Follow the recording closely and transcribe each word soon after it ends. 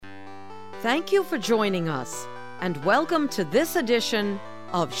Thank you for joining us, and welcome to this edition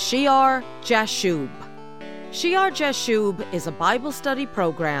of Shear Jashub. Shear Jashub is a Bible study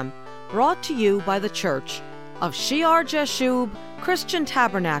program brought to you by the Church of Shear Jashub Christian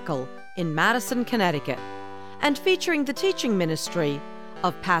Tabernacle in Madison, Connecticut, and featuring the teaching ministry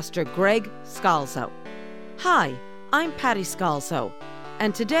of Pastor Greg Scalzo. Hi, I'm Patty Scalzo,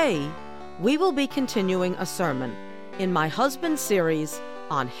 and today we will be continuing a sermon in my husband's series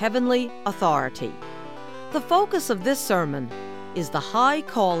on heavenly authority. The focus of this sermon is the high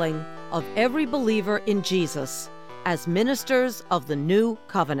calling of every believer in Jesus as ministers of the new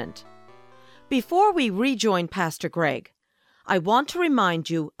covenant. Before we rejoin Pastor Greg, I want to remind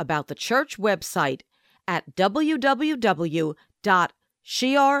you about the church website at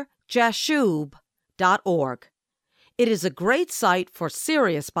www.shearjashub.org. It is a great site for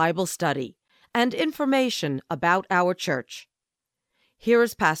serious Bible study and information about our church. Here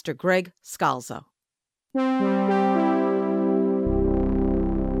is Pastor Greg Scalzo.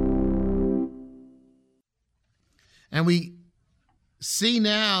 And we see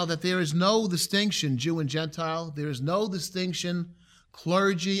now that there is no distinction, Jew and Gentile. There is no distinction,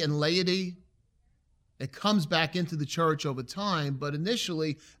 clergy and laity. It comes back into the church over time, but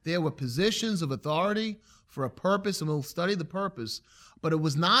initially there were positions of authority for a purpose, and we'll study the purpose. But it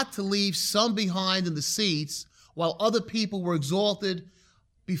was not to leave some behind in the seats while other people were exalted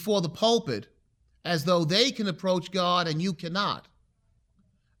before the pulpit as though they can approach God and you cannot.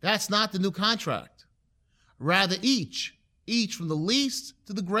 That's not the new contract. Rather, each from the least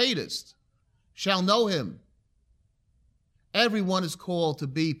to the greatest, shall know him. Everyone is called to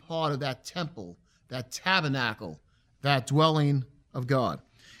be part of that temple, that tabernacle, that dwelling of God.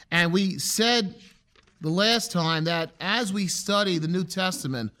 And we said the last time that as we study the New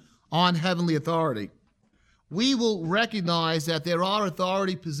Testament on heavenly authority, we will recognize that there are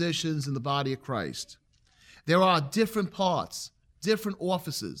authority positions in the body of Christ. There are different parts, different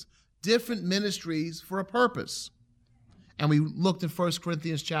offices, different ministries for a purpose. And we looked in 1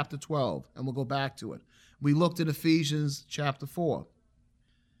 Corinthians chapter 12, and we'll go back to it. We looked in Ephesians chapter 4.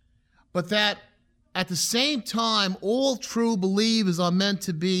 But that at the same time, all true believers are meant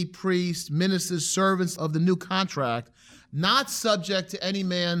to be priests, ministers, servants of the new contract, not subject to any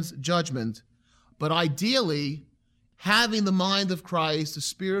man's judgment, but ideally having the mind of Christ. The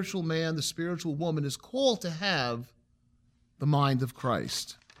spiritual man, the spiritual woman is called to have the mind of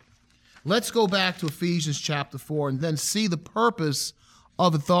Christ. Let's go back to Ephesians chapter 4 and then see the purpose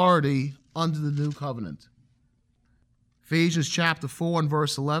of authority under the new covenant. Ephesians chapter 4 and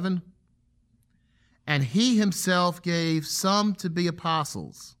verse 11. And he himself gave some to be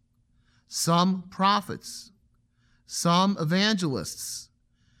apostles, some prophets, some evangelists,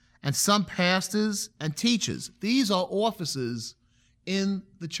 and some pastors and teachers. These are offices in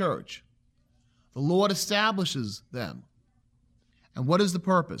the church. The Lord establishes them. And what is the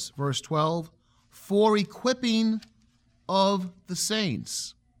purpose? Verse 12, for equipping of the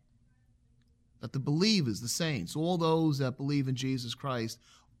saints. That the believers, the saints, all those that believe in Jesus Christ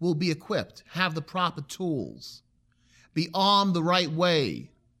will be equipped, have the proper tools, be armed the right way,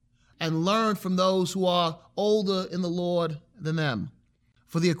 and learn from those who are older in the Lord than them.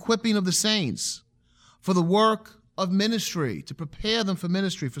 For the equipping of the saints, for the work of ministry, to prepare them for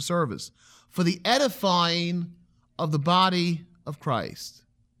ministry, for service, for the edifying of the body of Christ.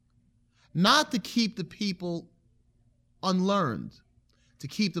 Not to keep the people unlearned, to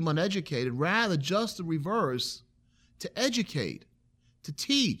keep them uneducated, rather just the reverse, to educate, to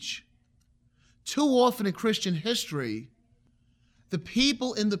teach. Too often in Christian history, the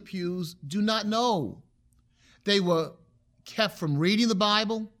people in the pews do not know. They were kept from reading the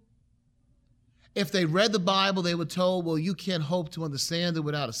Bible. If they read the Bible, they were told, well, you can't hope to understand it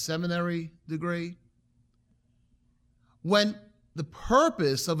without a seminary degree. When the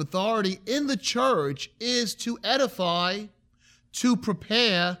purpose of authority in the church is to edify, to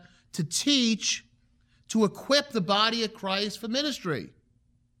prepare, to teach, to equip the body of Christ for ministry.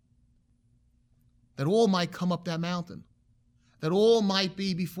 That all might come up that mountain. That all might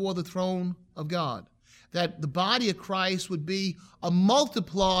be before the throne of God. That the body of Christ would be a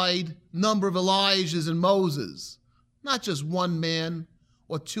multiplied number of Elijahs and Moses. Not just one man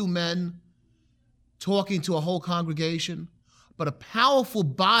or two men talking to a whole congregation, but a powerful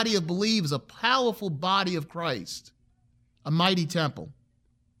body of believers, a powerful body of Christ, a mighty temple.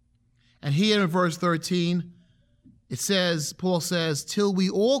 And here in verse 13, it says, Paul says, till we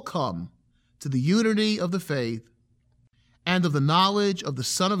all come to the unity of the faith and of the knowledge of the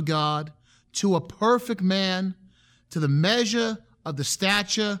Son of God, to a perfect man, to the measure of the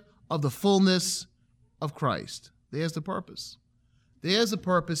stature of the fullness of Christ. There's the purpose. There's a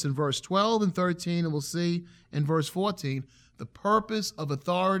purpose in verse 12 and 13, and we'll see in verse 14, the purpose of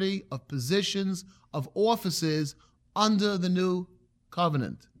authority, of positions, of offices under the new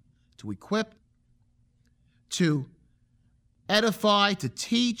covenant. To equip, to edify, to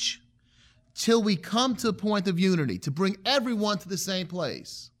teach, till we come to a point of unity, to bring everyone to the same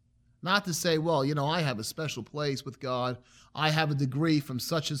place. Not to say, well, I have a special place with God. I have a degree from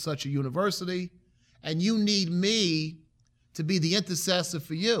such and such a university, and you need me to be the intercessor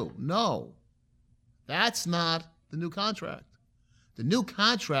for you. No, that's not the new contract. The new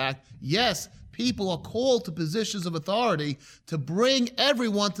contract, yes, people are called to positions of authority to bring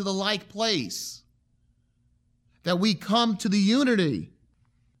everyone to the like place. That we come to the unity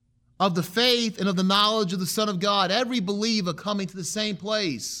of the faith and of the knowledge of the Son of God. Every believer coming to the same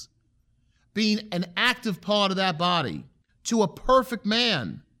place, being an active part of that body, to a perfect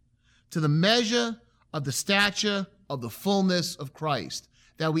man, to the measure of the stature of the fullness of Christ,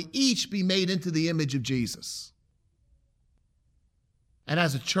 that we each be made into the image of Jesus. And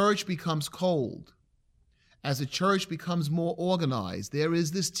as a church becomes cold, as a church becomes more organized, there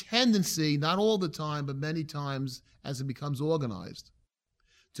is this tendency, not all the time, but many times as it becomes organized,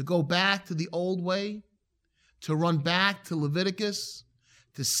 to go back to the old way, to run back to Leviticus,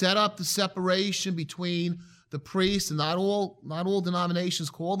 to set up the separation between the priests, and not all denominations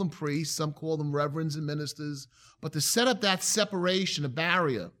call them priests, some call them reverends and ministers, but to set up that separation, a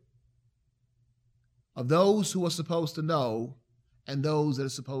barrier of those who are supposed to know and those that are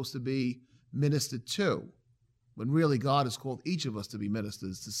supposed to be ministered to, when really God has called each of us to be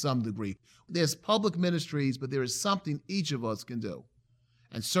ministers to some degree. There's public ministries, but there is something each of us can do.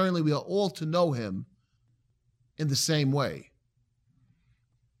 And certainly we are all to know him in the same way.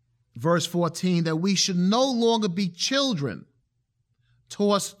 Verse 14, that we should no longer be children,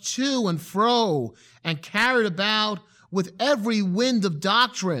 tossed to and fro and carried about with every wind of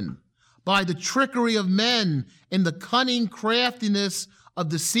doctrine by the trickery of men in the cunning craftiness of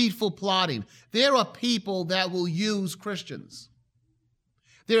deceitful plotting. There are people that will use Christians.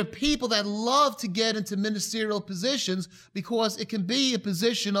 There are people that love to get into ministerial positions because it can be a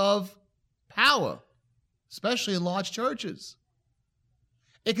position of power, especially in large churches.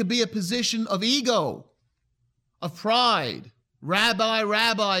 It could be a position of ego, of pride. Rabbi,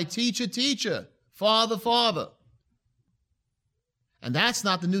 rabbi, teacher, teacher, father, father. And that's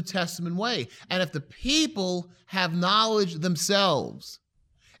not the New Testament way. And if the people have knowledge themselves,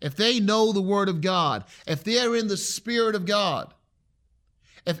 if they know the Word of God, if they're in the Spirit of God,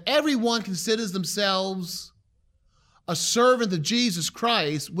 if everyone considers themselves a servant of Jesus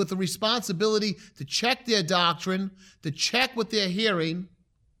Christ with the responsibility to check their doctrine, to check what they're hearing,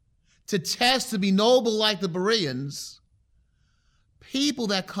 to test, to be noble like the Bereans, people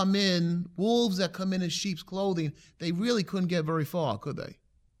that come in, wolves that come in sheep's clothing, they really couldn't get very far, could they?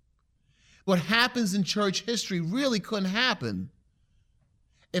 What happens in church history really couldn't happen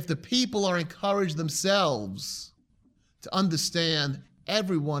if the people are encouraged themselves to understand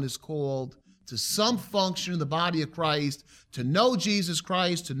everyone is called to some function in the body of Christ, to know Jesus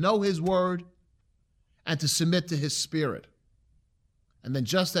Christ, to know his word, and to submit to his Spirit. And then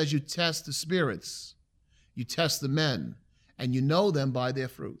just as you test the spirits, you test the men, and you know them by their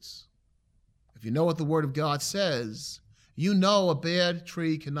fruits. If you know what the Word of God says, you know a bad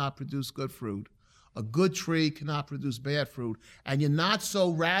tree cannot produce good fruit. A good tree cannot produce bad fruit. And you're not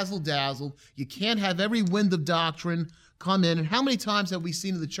so razzle-dazzled. You can't have every wind of doctrine come in. And how many times have we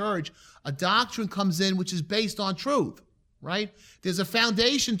seen in the church a doctrine comes in which is based on truth, right? There's a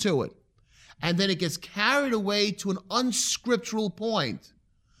foundation to it. And then it gets carried away to an unscriptural point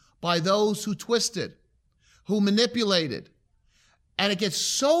by those who twist it, who manipulate it. And it gets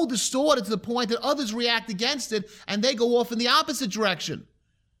so distorted to the point that others react against it and they go off in the opposite direction.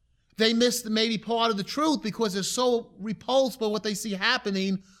 They miss maybe part of the truth because they're so repulsed by what they see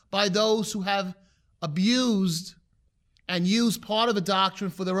happening by those who have abused and used part of a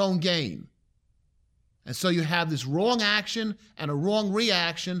doctrine for their own gain. And so you have this wrong action and a wrong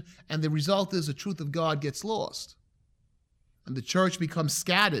reaction, and the result is the truth of God gets lost. And the church becomes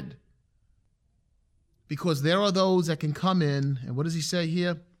scattered because there are those that can come in, and what does he say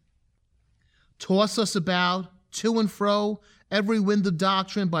here? Toss us about to and fro, every wind of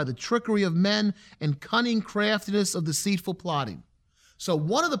doctrine by the trickery of men and cunning craftiness of deceitful plotting. So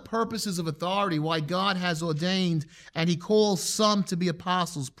one of the purposes of authority, why God has ordained, and he calls some to be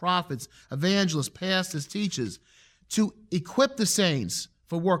apostles, prophets, evangelists, pastors, teachers, to equip the saints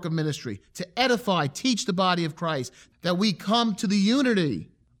for work of ministry, to edify, teach the body of Christ, that we come to the unity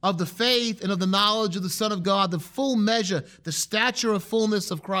of the faith and of the knowledge of the Son of God, the full measure, the stature of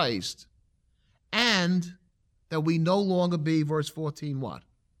fullness of Christ, and that we no longer be, verse 14, what?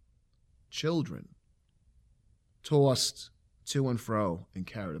 Children, tossed to and fro and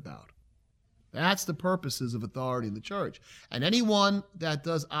carried about. That's the purposes of authority in the church. And anyone that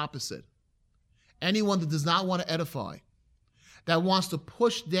does opposite, anyone that does not want to edify, that wants to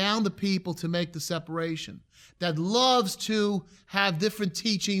push down the people to make the separation, that loves to have different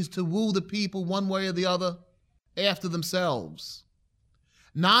teachings to woo the people one way or the other after themselves,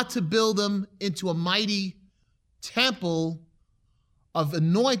 not to build them into a mighty temple of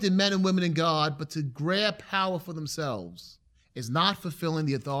anointed men and women in God, but to grab power for themselves, is not fulfilling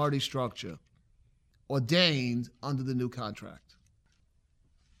the authority structure ordained under the new contract.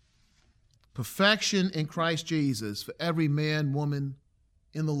 Perfection in Christ Jesus for every man, woman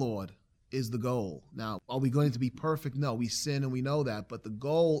in the Lord is the goal. Now, are we going to be perfect? No, we sin and we know that, but the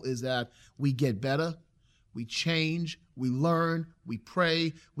goal is that we get better, we change, we learn, we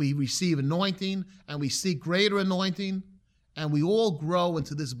pray, we receive anointing, and we seek greater anointing, and we all grow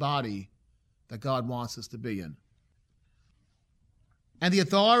into this body that God wants us to be in. And the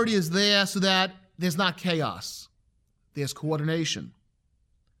authority is there so that there's not chaos, there's coordination.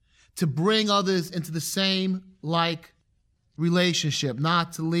 To bring others into the same like relationship,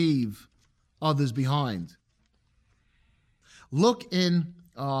 not to leave others behind. Look in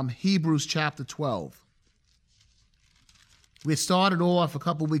Hebrews chapter 12. We started off a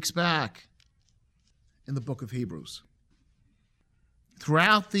couple weeks back in the book of Hebrews.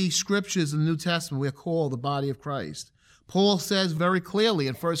 Throughout the scriptures in the New Testament, we are called the body of Christ. Paul says very clearly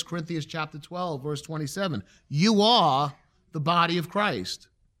in 1 Corinthians chapter 12, verse 27, you are the body of Christ.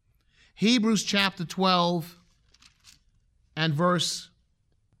 Hebrews chapter 12 and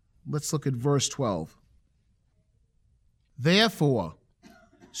let's look at verse 12. Therefore,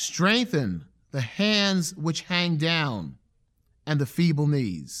 strengthen the hands which hang down and the feeble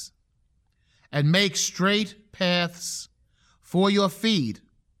knees, and make straight paths for your feet,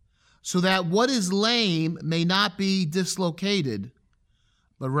 so that what is lame may not be dislocated,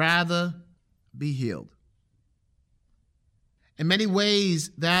 but rather be healed. In many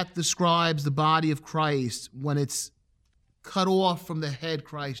ways, that describes the body of Christ when it's cut off from the head,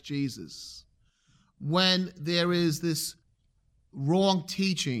 Christ Jesus. When there is this wrong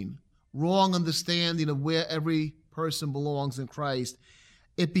teaching, wrong understanding of where every person belongs in Christ,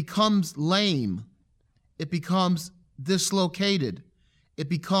 it becomes lame. It becomes dislocated. It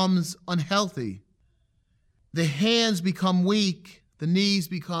becomes unhealthy. The hands become weak. The knees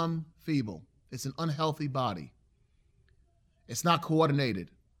become feeble. It's an unhealthy body. It's not coordinated.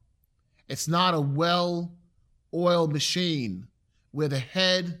 It's not a well-oiled machine where the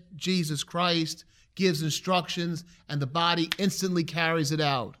head, Jesus Christ, gives instructions and the body instantly carries it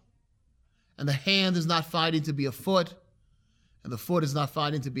out. And the hand is not fighting to be a foot, and the foot is not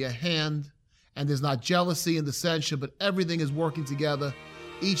fighting to be a hand, and there's not jealousy and dissension, but everything is working together,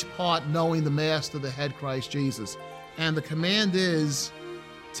 each part knowing the master, the head, Christ Jesus. And the command is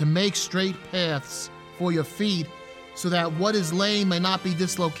to make straight paths for your feet, so that what is lame may not be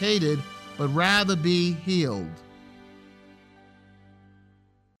dislocated, but rather be healed.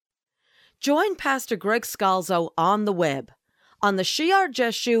 Join Pastor Greg Scalzo on the web. On the Shear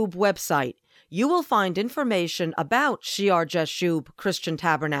Jashub website, you will find information about Shear Jashub Christian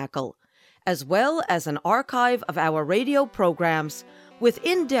Tabernacle, as well as an archive of our radio programs with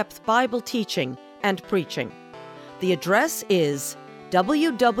in-depth Bible teaching and preaching. The address is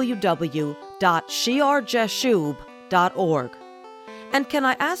www.shearjashub.org. And can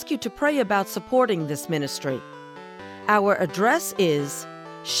I ask you to pray about supporting this ministry? Our address is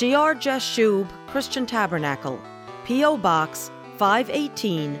Shear Jashub Christian Tabernacle, P.O. Box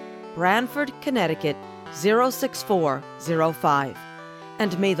 518, Branford, Connecticut 06405.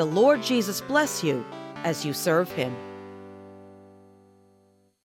 And may the Lord Jesus bless you as you serve Him.